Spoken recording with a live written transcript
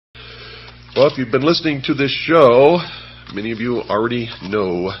Well, if you've been listening to this show, many of you already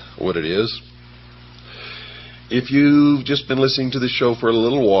know what it is. If you've just been listening to this show for a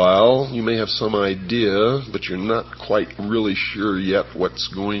little while, you may have some idea, but you're not quite really sure yet what's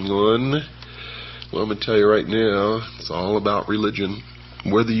going on. Well, I'm going to tell you right now, it's all about religion.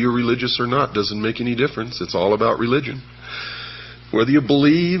 Whether you're religious or not doesn't make any difference. It's all about religion. Whether you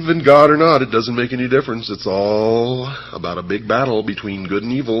believe in God or not, it doesn't make any difference. It's all about a big battle between good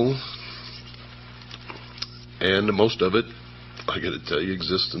and evil. And most of it, I got to tell you,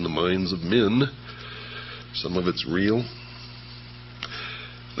 exists in the minds of men. Some of it's real.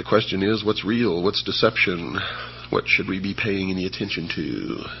 The question is, what's real? What's deception? What should we be paying any attention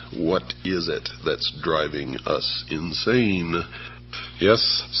to? What is it that's driving us insane?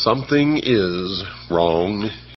 Yes, something is wrong